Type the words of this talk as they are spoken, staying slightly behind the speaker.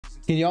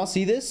Can y'all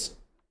see this?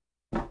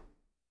 No,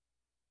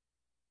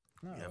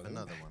 We have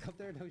another one. Up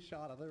there, no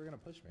shot. I thought they were gonna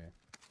push me.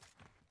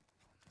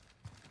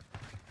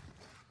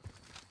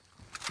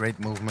 Great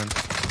movement.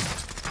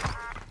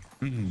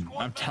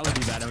 I'm telling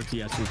you that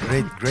OTS is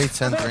Great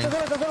centering.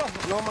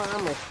 No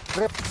mames.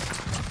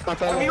 Oh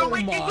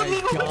my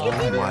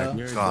god.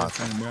 You're God.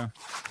 different, bro.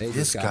 They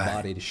This just got guy.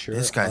 bodied. Sure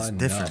This guy's enough.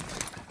 different.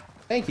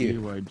 Thank You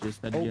you. were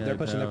just that Oh, good, they're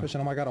pushing. bro. They're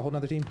pushing. Oh my god, a whole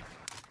nother team.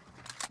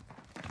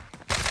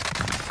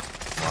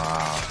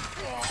 Wow.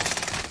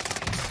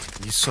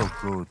 He's so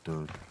good,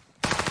 dude.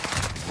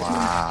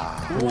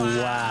 Wow.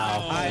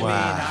 Wow.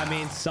 Wow. I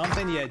mean,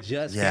 something you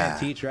just Yeah. can't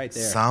teach right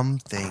there.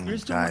 Something,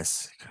 Where's the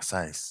guys.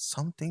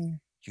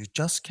 Something you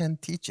just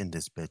can't teach in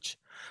this bitch.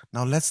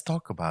 Now let's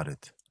talk about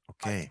it.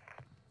 Okay.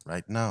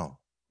 Right now,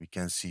 we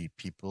can see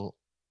people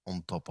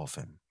on top of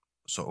him.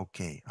 So,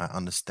 okay, I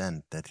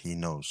understand that he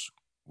knows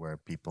where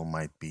people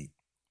might be.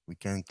 We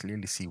can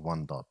clearly see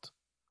one dot.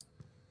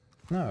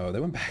 No, they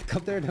went back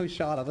up there, no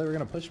shot. I thought they were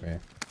gonna push me.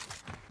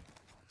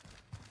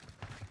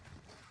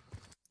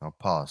 Now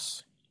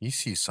pause. He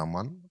sees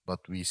someone,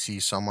 but we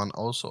see someone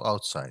also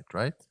outside,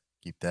 right?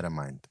 Keep that in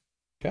mind.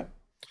 Okay.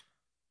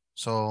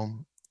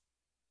 So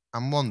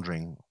I'm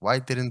wondering, why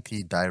didn't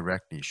he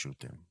directly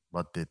shoot him,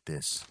 but did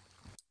this?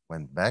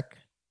 Went back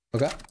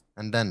Okay.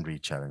 and then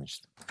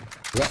re-challenged.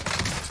 Okay.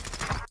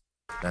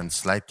 Then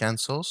slide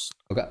cancels.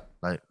 Okay.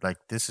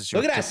 Like this is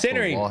your Look at that typical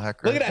centering. wall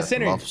hacker Look at that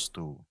centering. loves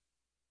to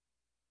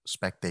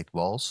spectate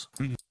walls.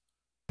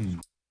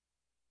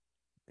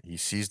 He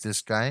sees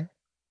this guy.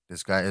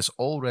 This guy is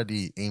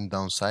already aimed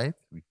down sight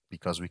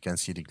because we can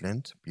see the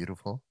glint.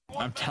 Beautiful.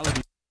 I'm telling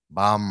you.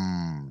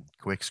 Bam!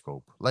 Quick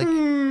scope. Like,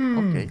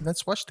 okay,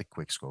 let's watch the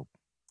quick scope.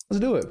 Let's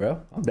do it, bro.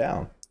 I'm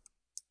down.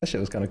 That shit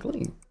was kind of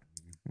clean.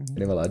 Ain't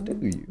even lie to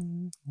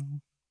you.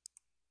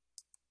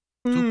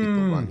 Two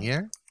people run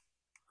here.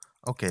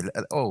 Okay.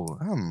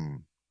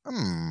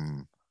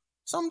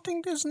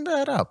 Something doesn't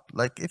add up.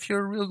 Like, if you're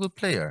a real good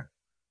player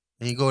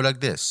and you go like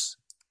this,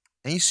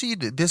 and you see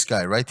this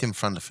guy right in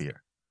front of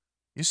here,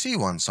 you see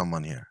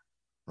someone here,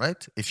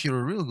 right? If you're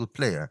a real good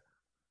player,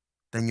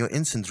 then your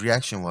instant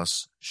reaction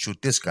was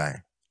shoot this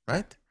guy,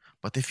 right?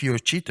 But if you're a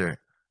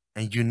cheater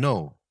and you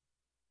know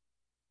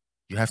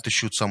you have to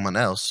shoot someone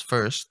else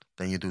first,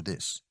 then you do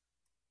this.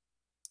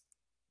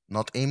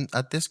 Not aim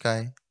at this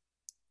guy.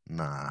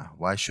 Nah,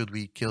 why should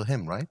we kill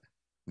him, right?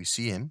 We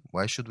see him.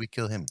 Why should we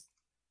kill him?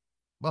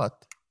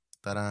 But,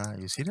 ta-da,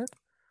 you see that?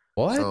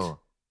 What? So,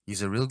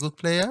 he's a real good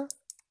player,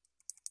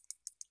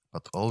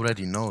 but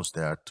already knows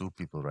there are two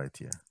people right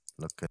here.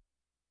 Look at.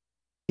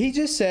 He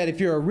just said if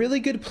you're a really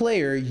good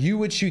player, you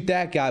would shoot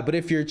that guy. But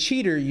if you're a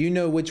cheater, you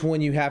know which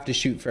one you have to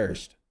shoot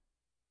first.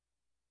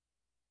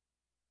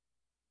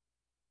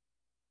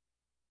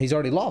 He's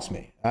already lost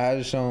me. I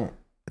just don't.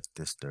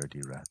 This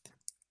dirty rat.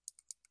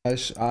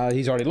 He's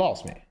already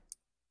lost me. If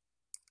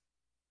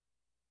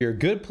you're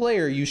a good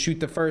player, you shoot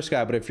the first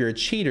guy. But if you're a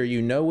cheater,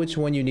 you know which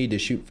one you need to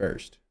shoot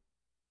first.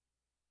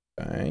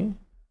 Okay.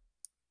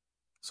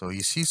 So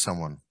you see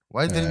someone.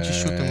 Why didn't you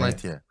shoot him right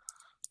here?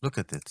 Look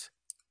at it.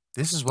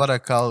 This is what I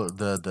call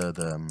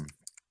the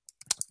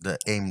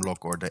aim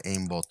lock or the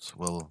aimbot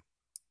will.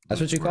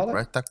 That's what you call it?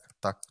 Right? Tuck,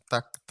 tuck,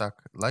 tuck,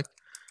 tuck. Like,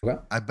 Okay.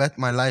 I bet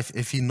my life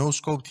if he no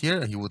scoped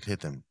here, he would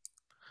hit him.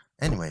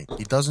 Anyway,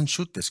 he doesn't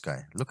shoot this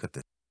guy. Look at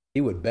it.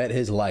 He would bet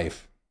his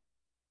life.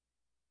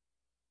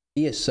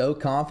 He is so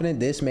confident.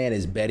 This man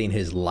is betting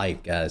his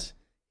life, guys.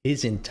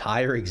 His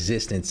entire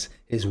existence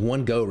is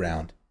one go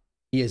round.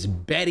 He is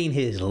betting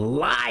his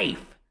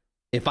life.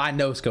 If I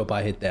no scope,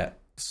 I hit that.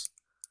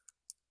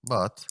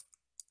 But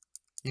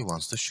he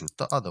wants to shoot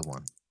the other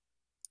one.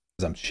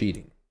 Because I'm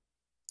cheating.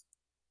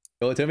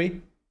 Show it to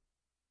me.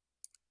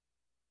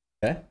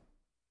 Okay.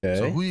 Okay.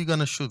 So who you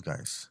gonna shoot,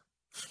 guys?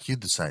 You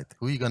decide.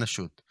 Who you gonna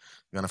shoot?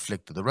 You gonna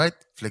flick to the right,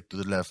 flick to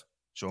the left.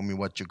 Show me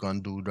what you're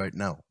gonna do right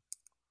now.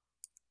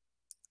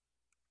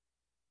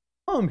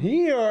 I'm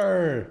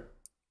here.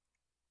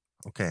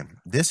 Okay,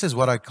 this is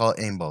what I call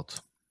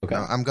aimbot. Okay.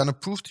 Now, I'm gonna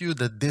prove to you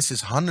that this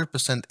is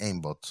 100%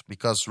 aimbot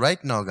because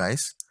right now,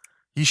 guys,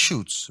 he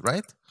shoots,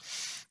 right?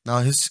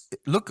 Now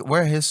look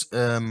where his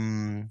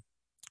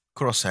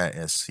crosshair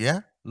is,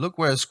 yeah? Look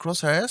where his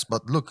crosshair is,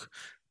 but look,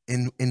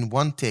 in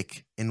one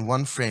tick, in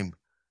one frame,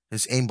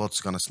 his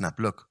aimbot's gonna snap.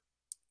 Look.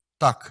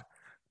 Tuck.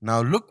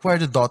 Now look where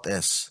the dot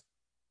is.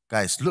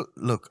 Guys,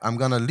 look, I'm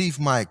gonna leave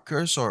my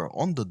cursor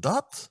on the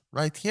dot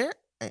right here.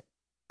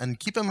 And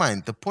keep in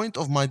mind, the point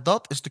of my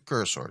dot is the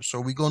cursor.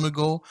 So we're gonna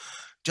go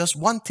just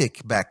one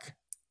tick back.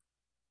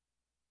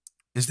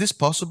 Is this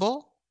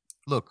possible?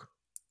 Look.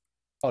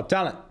 Oh,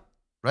 talent.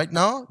 Right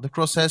now, the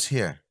crosshair's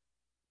here.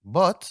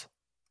 But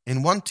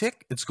in one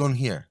tick, it's gone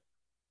here.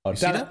 Oh, You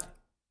see talent. that?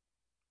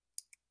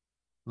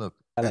 Look.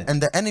 Talent.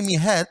 And the enemy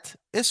head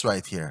is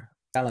right here.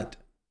 Talent.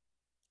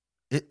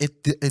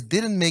 It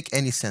didn't make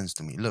any sense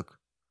to me. Look.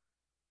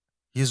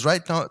 He's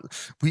right now.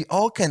 We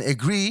all can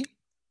agree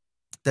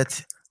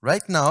that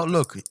right now,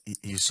 look,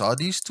 you saw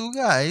these two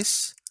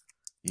guys.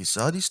 You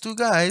saw these two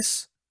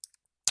guys.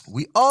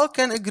 We all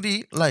can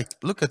agree, like,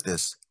 look at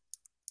this.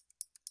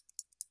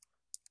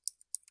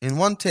 In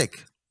one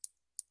tick.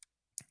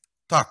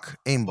 Tuck,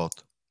 aimbot.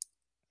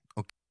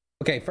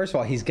 Okay, first of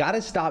all, he's got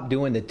to stop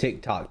doing the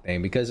TikTok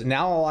thing because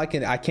now I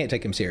can't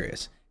take him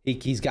serious.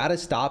 He's got to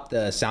stop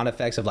the sound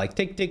effects of like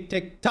tick, tick,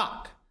 tick,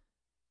 tock.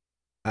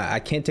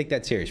 I can't take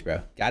that serious,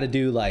 bro. Got to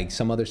do like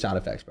some other sound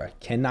effects, bro.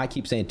 Cannot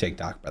keep saying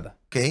TikTok, brother.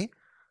 Okay.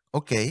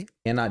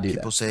 Cannot do that.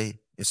 People say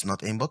it's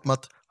not aimbot,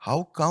 but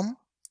how come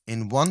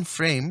in one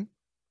frame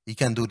he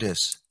can do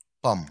this?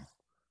 Bum.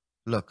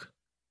 Look.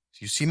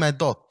 You see my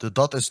dot? The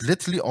dot is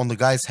literally on the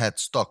guy's head,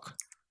 stock.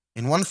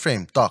 In one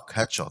frame, tuck,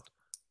 headshot.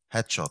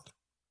 Headshot.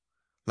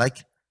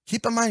 Like,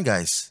 keep in mind,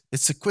 guys,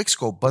 it's a quick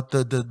scope, but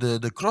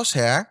the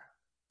crosshair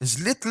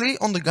is literally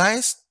on the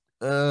guy's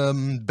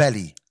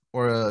belly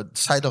or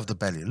side of the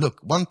belly. Look,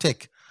 one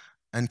tick,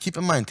 and keep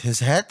in mind, his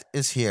head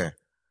is here.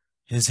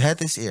 His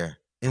head is here.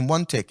 In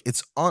one tick,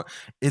 it's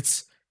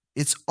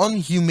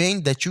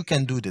unhumane that you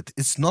can do that.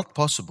 It's not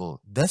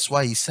possible. That's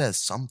why he says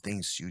some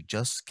things you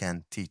just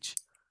can't teach.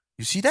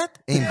 You see that?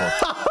 Aimbot.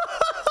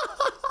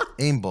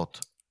 Aimbot.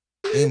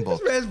 Aimbot.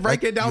 This man's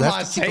breaking down you my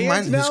have to keep in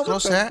mind sayings his now?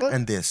 crosshair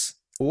and this.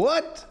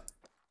 What?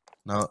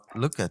 Now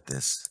look at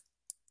this.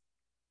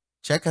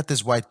 Check at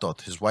this white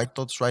dot. His white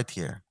dot's right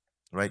here,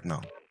 right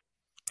now.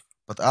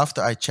 But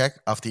after I check,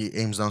 after he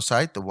aims down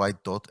sight, the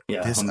white dot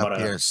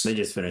disappears. They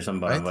just finished. I'm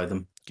about to invite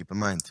them. Keep in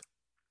mind.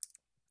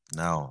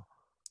 Now.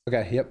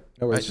 Okay. Yep.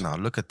 No worries. Right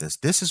now, look at this.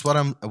 This is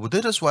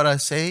what I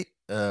say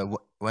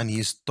when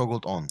he's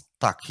toggled on.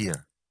 Tuck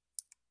here.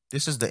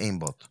 This is the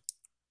aimbot.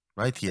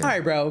 Right here. All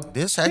right, bro.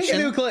 This action Take a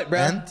new clip, bro.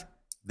 and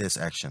this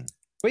action.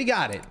 We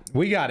got it.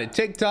 We got it.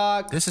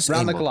 TikTok. This is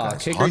round the aimbot, clock.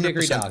 guys. Hickory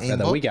dickory 100% dock, brother.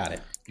 aimbot. We got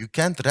it. You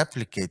can't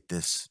replicate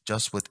this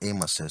just with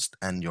aim assist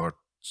and your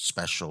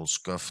special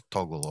scuff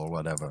toggle or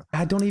whatever.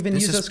 I don't even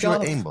This use a is pure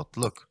scuff. aimbot.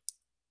 Look.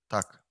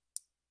 Tuck.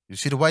 You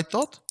see the white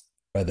dot?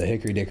 Brother,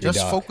 hickory dickory Just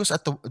dock. focus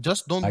at the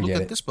don't look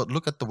at it. this, but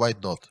look at the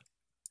white dot.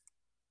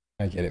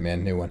 I get it,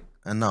 man. New one.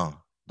 And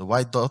now the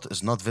white dot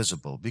is not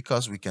visible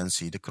because we can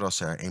see the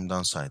crosshair aim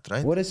down sight,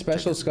 right? What does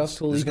special Check scuff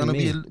tool It's even gonna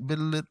mean? be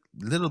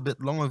a little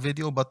bit longer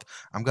video, but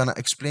I'm gonna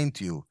explain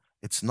to you.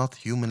 It's not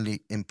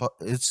humanly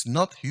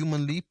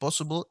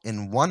possible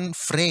in one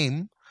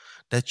frame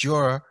that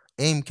your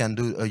aim can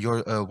do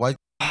your white.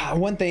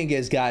 One thing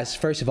is, guys,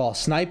 first of all,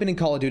 sniping in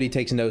Call of Duty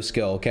takes no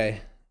skill,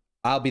 okay?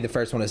 I'll be the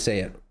first one to say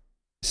it.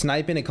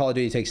 Sniping in Call of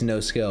Duty takes no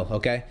skill,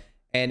 okay?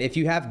 And if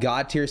you have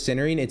God tier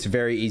centering, it's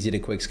very easy to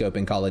quick scope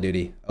in Call of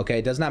Duty, okay?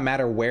 It does not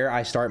matter where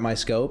I start my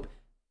scope.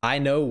 I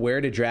know where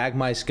to drag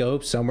my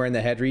scope somewhere in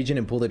the head region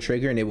and pull the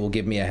trigger, and it will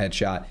give me a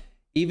headshot.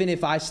 Even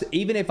if I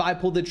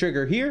pull the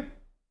trigger here,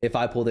 if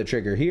I pull the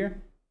trigger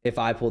here, if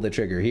I pull the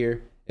trigger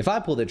here, if I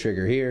pull the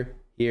trigger here,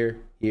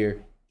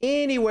 here,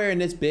 anywhere in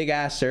this big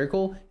ass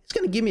circle, it's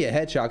gonna give me a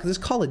headshot because it's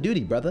Call of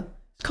Duty, brother.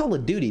 It's Call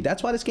of Duty.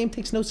 That's why this game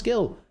takes no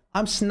skill.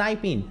 I'm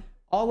sniping.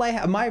 All I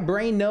have, my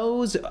brain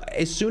knows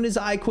as soon as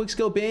I quick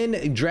scope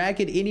in,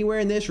 drag it anywhere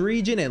in this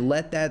region and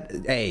let that,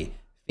 hey,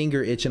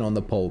 finger itching on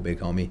the pole, big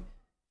homie.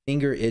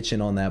 Finger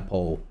itching on that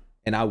pole.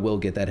 And I will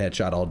get that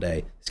headshot all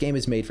day. This game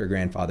is made for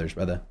grandfathers,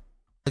 brother.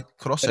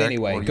 Crosshair. But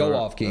anyway, go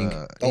off, King.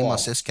 Aim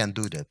assist can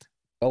do that.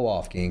 Go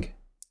off, King.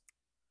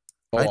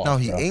 Go Right off, now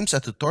he bro. aims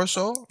at the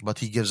torso, but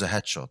he gives a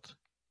headshot.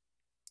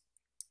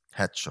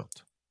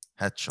 Headshot.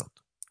 Headshot.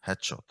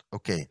 Headshot.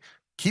 Okay.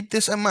 Keep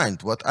this in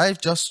mind. What I've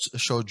just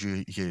showed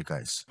you here,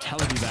 guys.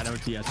 Telling you that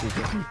OTS was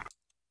working.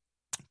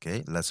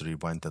 Okay, let's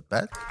rewind that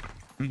back.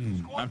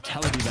 I'm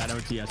telling you that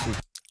OTS was.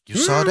 You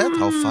saw that?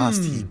 How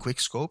fast he quick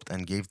scoped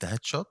and gave the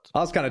headshot? I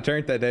was kind of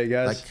turned that day,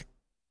 guys. Like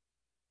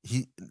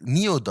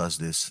Neo does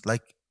this.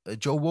 Like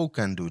Joe Woe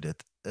can do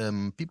that.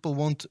 People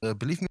won't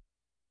believe me.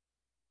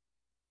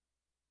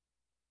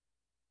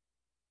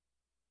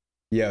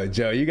 Yo,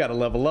 Joe, you gotta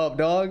level up,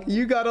 dog.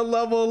 You gotta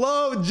level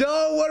up,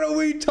 Joe. What are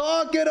we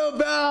talking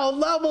about?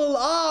 Level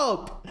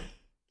up.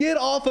 Get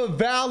off of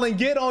Val and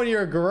get on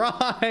your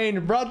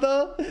grind,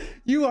 brother.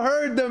 You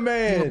heard the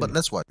man. No, but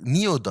that's what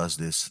Neo does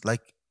this.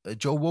 Like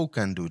Joe Woe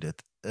can do that.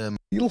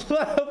 You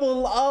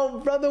level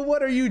up, brother.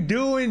 What are you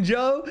doing,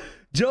 Joe?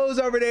 Joe's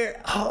over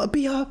there. Oh,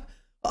 B-hop.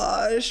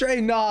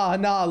 Straight. Nah.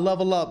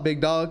 Level up,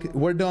 big dog.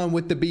 We're done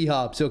with the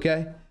B-hops,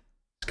 okay?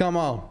 Come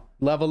on.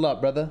 Level up,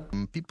 brother.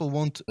 People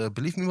won't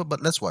believe me,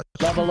 but let's watch.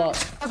 Level up.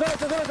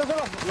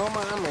 No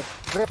mames.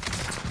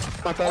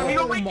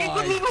 Oh my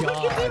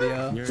god,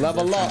 yeah. You're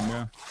Level different, up.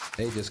 bro.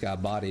 They just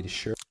got bodied,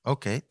 sure.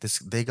 Okay,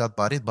 they got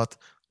bodied, but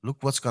look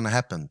what's gonna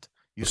happen.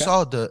 You Okay.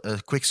 saw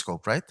the quick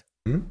scope, right?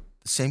 Hmm?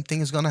 The same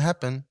thing is gonna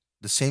happen.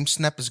 The same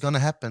snap is gonna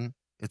happen.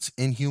 It's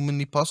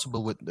inhumanly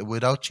possible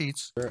without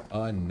cheats.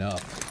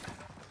 Enough.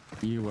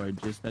 You are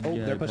just a Oh,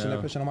 they're pushing.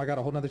 Oh my god,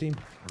 a whole nother team.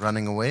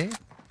 Running away.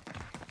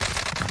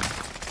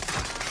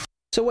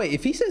 So wait,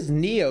 if he says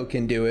Neo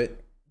can do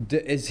it,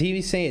 is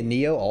he saying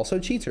Neo also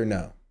cheats or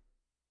no?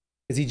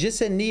 Because he just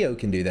said Neo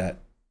can do that.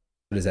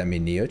 What does that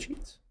mean? Neo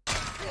cheats?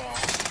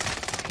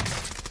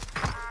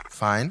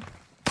 Fine.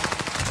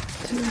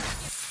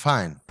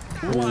 Fine.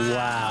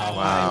 Wow.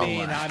 Wow.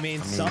 I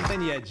mean,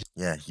 something you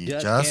Yeah, you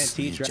Just just, can't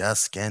teach you right-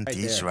 just can't right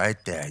teach there.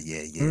 right there. Yeah,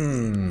 yeah, yeah.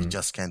 You Mm.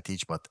 just can't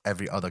teach, but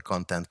every other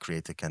content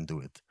creator can do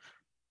it.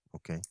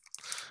 Okay.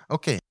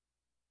 Okay.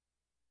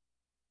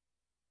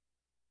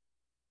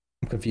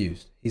 I'm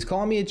confused. He's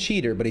calling me a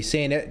cheater, but he's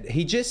saying that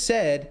he just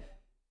said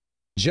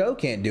Joe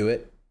can't do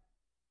it.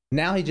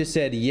 Now he just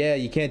said, yeah,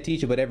 you can't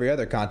teach it, but every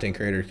other content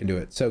creator can do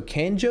it. So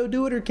can Joe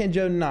do it or can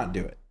Joe not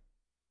do it?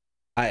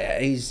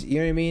 He's, you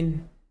know what I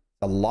mean?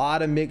 A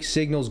lot of mixed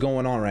signals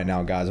going on right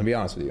now, guys. I'll be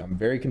honest with you. I'm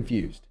very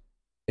confused.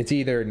 It's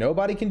either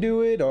nobody can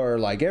do it or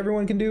like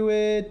everyone can do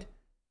it.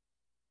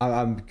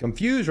 I'm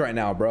confused right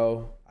now,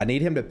 bro. I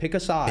need him to pick a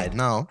side. Okay,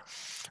 now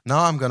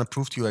I'm gonna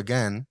prove to you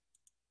again,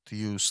 to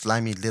you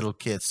slimy little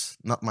kids,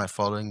 not my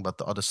following, but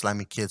the other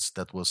slimy kids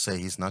that will say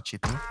he's not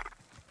cheating.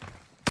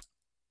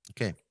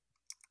 Okay.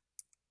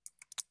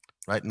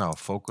 Right now,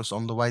 focus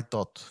on the white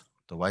dot.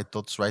 The white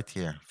dot's right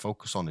here.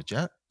 Focus on it,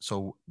 yeah?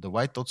 So the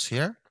white dot's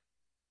here.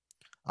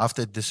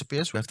 After it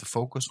disappears, we have to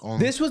focus on...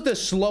 This was the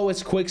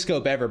slowest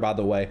quickscope ever, by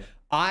the way.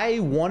 I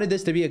wanted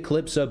this to be a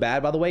clip so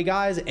bad, by the way,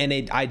 guys, and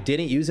I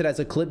didn't use it as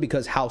a clip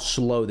because how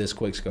slow this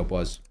quickscope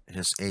was.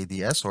 his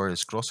ADS or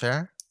his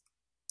crosshair.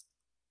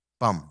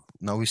 Bam.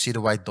 Now we see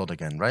the white dot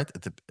again, right?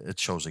 It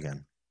shows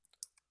again.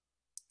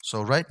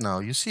 So right now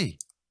you see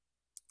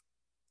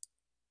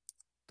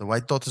the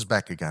white dot is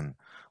back again.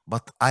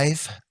 But I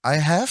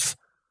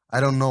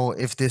don't know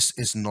if this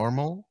is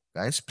normal,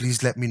 guys.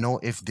 Please let me know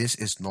if this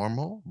is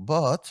normal.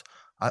 But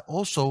I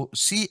also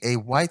see a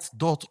white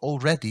dot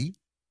already.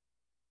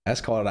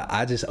 That's called,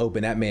 I just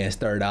opened that man's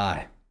third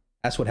eye.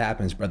 That's what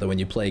happens, brother, when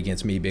you play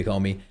against me, big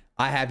homie.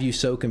 I have you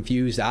so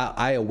confused.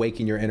 I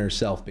awaken your inner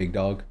self, big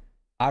dog.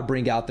 I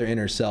bring out their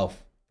inner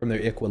self from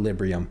their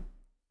equilibrium.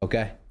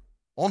 Okay?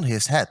 On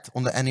his head,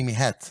 on the enemy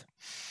head.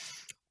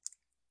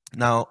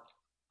 Now,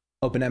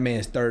 open that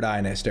man's third eye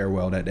in that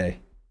stairwell that day.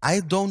 I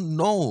don't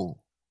know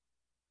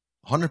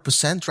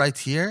 100% right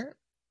here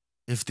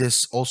if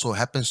this also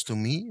happens to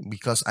me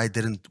because I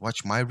didn't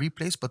watch my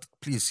replays. But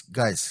please,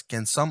 guys,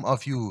 can some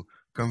of you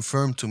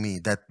confirm to me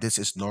that this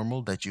is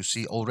normal, that you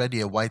see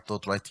already a white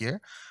dot right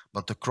here,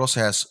 but the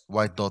crosshairs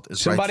white dot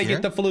is right here? Somebody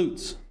get the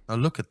flutes. Now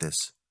look at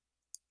this.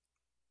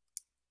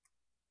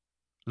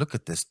 Look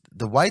at this.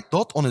 The white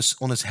dot on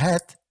his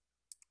head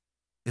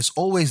is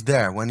always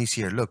there when he's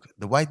here. Look,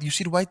 the white. You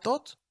see the white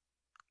dot?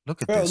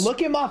 Look at Bro, this.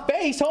 look at my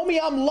face, homie.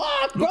 I'm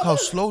locked, bro. Look how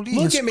slowly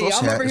look his at me. I'm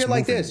crosshair over is here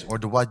like moving, this. or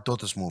the white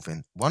dot is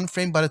moving. One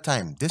frame by a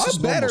time. This is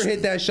I normal. better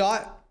hit that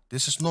shot.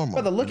 This is normal.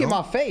 Brother, look you at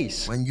know? my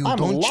face. When you I'm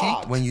don't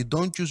locked. cheat, when you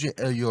don't use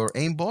your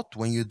aimbot,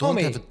 when you don't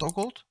have it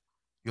toggled,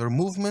 your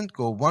movement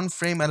go one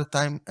frame at a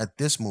time at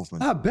this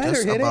movement. I better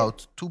just hit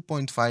about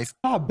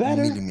 2.5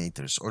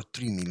 millimeters or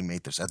 3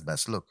 millimeters at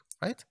best. Look,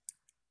 right?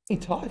 What are you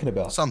talking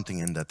about? Something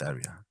in that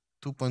area.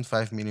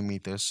 2.5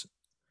 millimeters.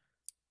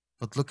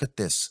 But look at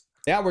this.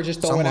 Yeah, we're just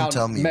throwing Someone out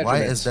tell me, measurements.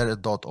 why is there a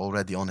dot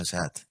already on his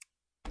head?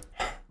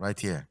 Right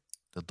here.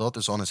 The dot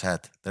is on his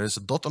head. There is a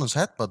dot on his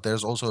head, but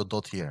there's also a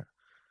dot here.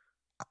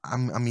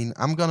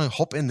 I'm gonna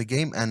hop in the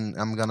game and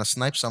I'm gonna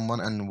snipe someone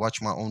and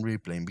watch my own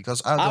replay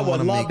because I don't want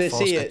to make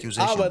false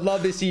accusation. I would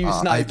love to see you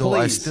snipe, please.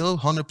 I still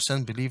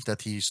 100% believe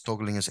that he's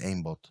toggling his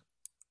aimbot.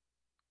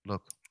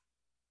 Look.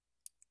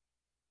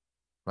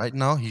 Right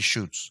now he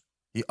shoots.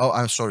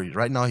 I'm sorry.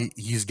 Right now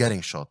he's getting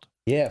shot.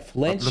 Yeah,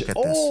 flinch. Look at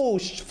oh,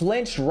 this.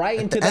 flinched right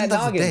into that noggin. At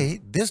the end of the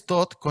day, this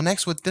dot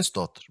connects with this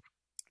dot.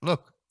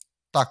 Look.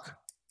 Tuck.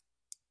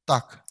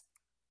 Tuck.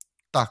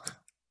 Tuck.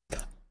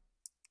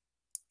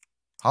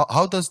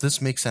 How does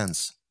this make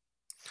sense?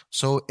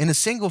 So in a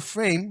single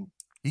frame,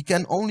 he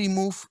can only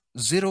move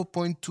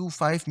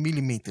 0.25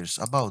 millimeters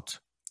about.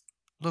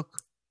 Look.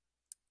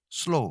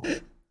 Slow.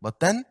 But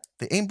then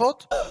the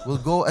aimbot will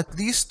go at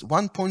least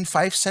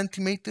 1.5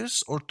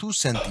 centimeters or 2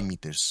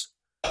 centimeters.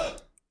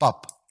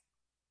 Pop.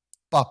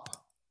 Pop.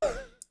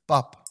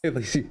 Pop.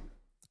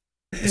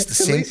 It's the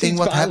same thing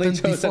what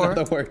happened before,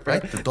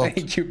 right? The dot.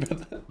 Thank you,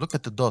 brother. Look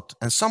at the dot.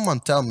 And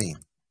someone tell me,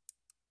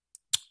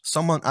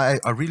 I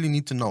really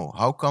need to know,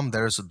 how come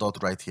there is a dot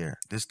right here?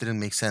 This didn't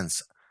make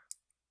sense.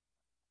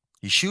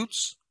 He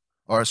shoots,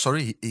 or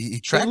sorry, he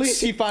tracks. At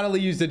least he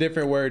finally used a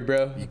different word,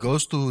 bro. He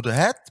goes to the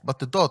head, but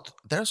the dot,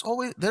 there's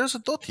a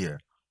dot here.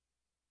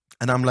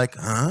 And I'm like,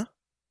 huh?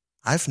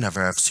 I've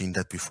never seen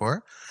that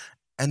before.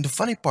 And the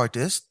funny part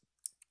is,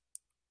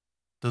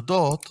 the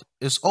dot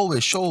is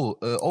always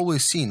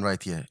seen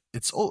right here.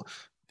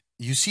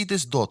 You see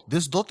this dot.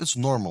 This dot is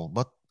normal,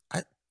 but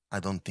I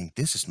don't think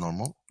this is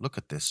normal. Look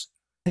at this.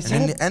 And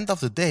in the end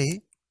of the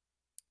day,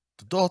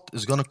 the dot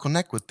is gonna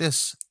connect with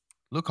this.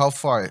 Look how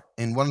far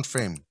in one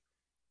frame.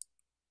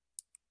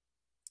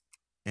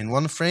 In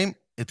one frame,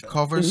 it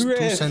covers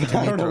 2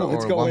 centimeters or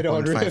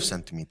 1.5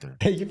 centimeters.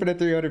 Thank you for the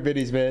 300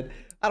 biddies, man.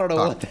 I don't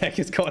know what the heck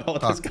is going on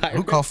with this guy.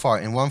 Look how far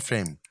in one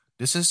frame.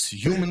 This is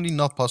humanly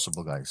not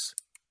possible, guys.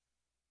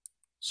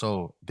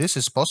 So this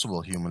is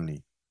possible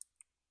humanly.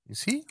 You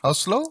see how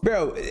slow?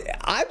 Bro,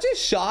 I'm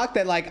just shocked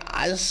that like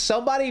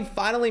somebody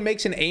finally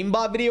makes an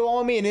aimbot video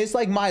on me and it's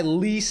like my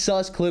least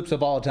sus clips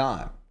of all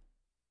time.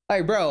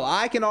 Like, bro,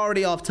 I can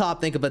already off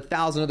top think of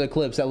 1,000 other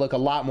clips that look a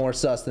lot more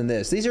sus than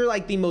this. These are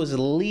like the most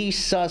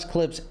least sus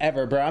clips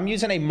ever, bro. I'm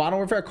using a Modern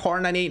Warfare Car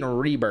 98 and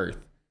Rebirth.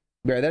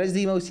 Bro, that is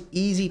the most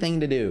easy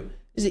thing to do.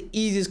 This is the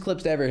easiest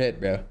clips to ever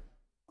hit, bro.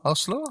 How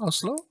slow? How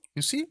slow?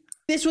 You see?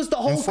 This was the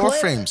whole In 4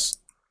 clip. frames.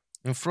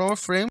 In 4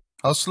 frames.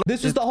 How slow?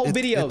 This was the whole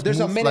video. There's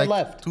a moved minute like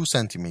left. 2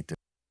 centimeters.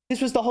 This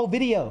was the whole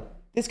video.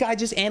 This guy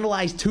just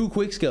analyzed 2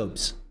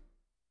 quickscopes.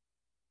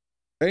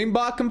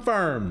 Aimbot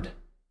confirmed.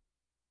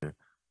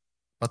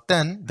 But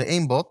then the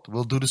aimbot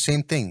will do the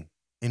same thing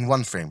in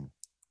 1 frame.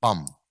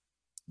 Bum,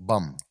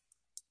 bum,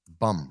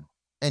 bum.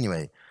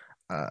 Anyway,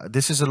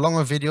 this is a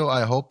longer video.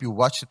 I hope you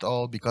watch it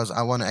all because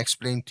I want to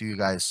explain to you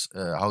guys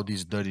how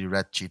these dirty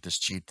red cheaters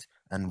cheat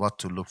and what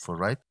to look for,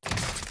 right?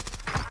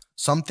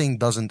 Something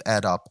doesn't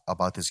add up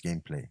about this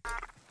gameplay.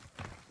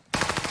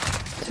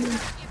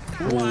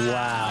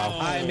 Wow.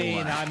 I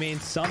mean,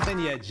 something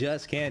you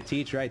just can't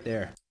teach right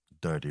there.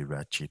 Dirty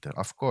red cheater.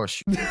 Of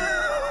course.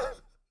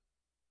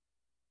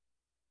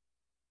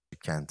 You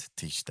can't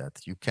teach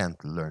that. You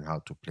can't learn how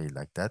to play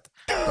like that.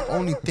 The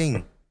only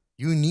thing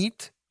you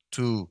need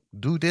to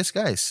do this,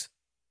 guys,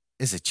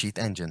 is a cheat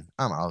engine.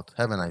 I'm out.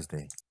 Have a nice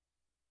day.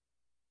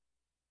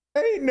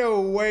 Ain't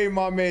no way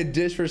my man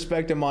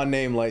disrespected my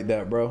name like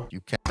that, bro.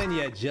 You can't. Something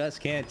you just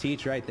can't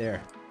teach right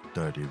there.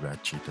 Dirty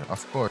red cheater.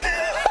 Of course.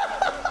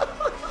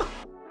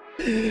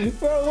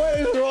 Bro, what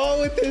is wrong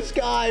with this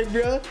guy,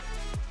 bro?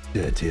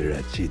 Dirty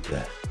red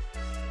cheater.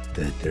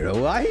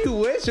 Why he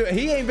whisper?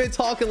 He ain't been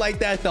talking like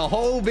that the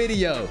whole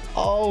video.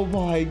 Oh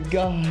my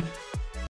god.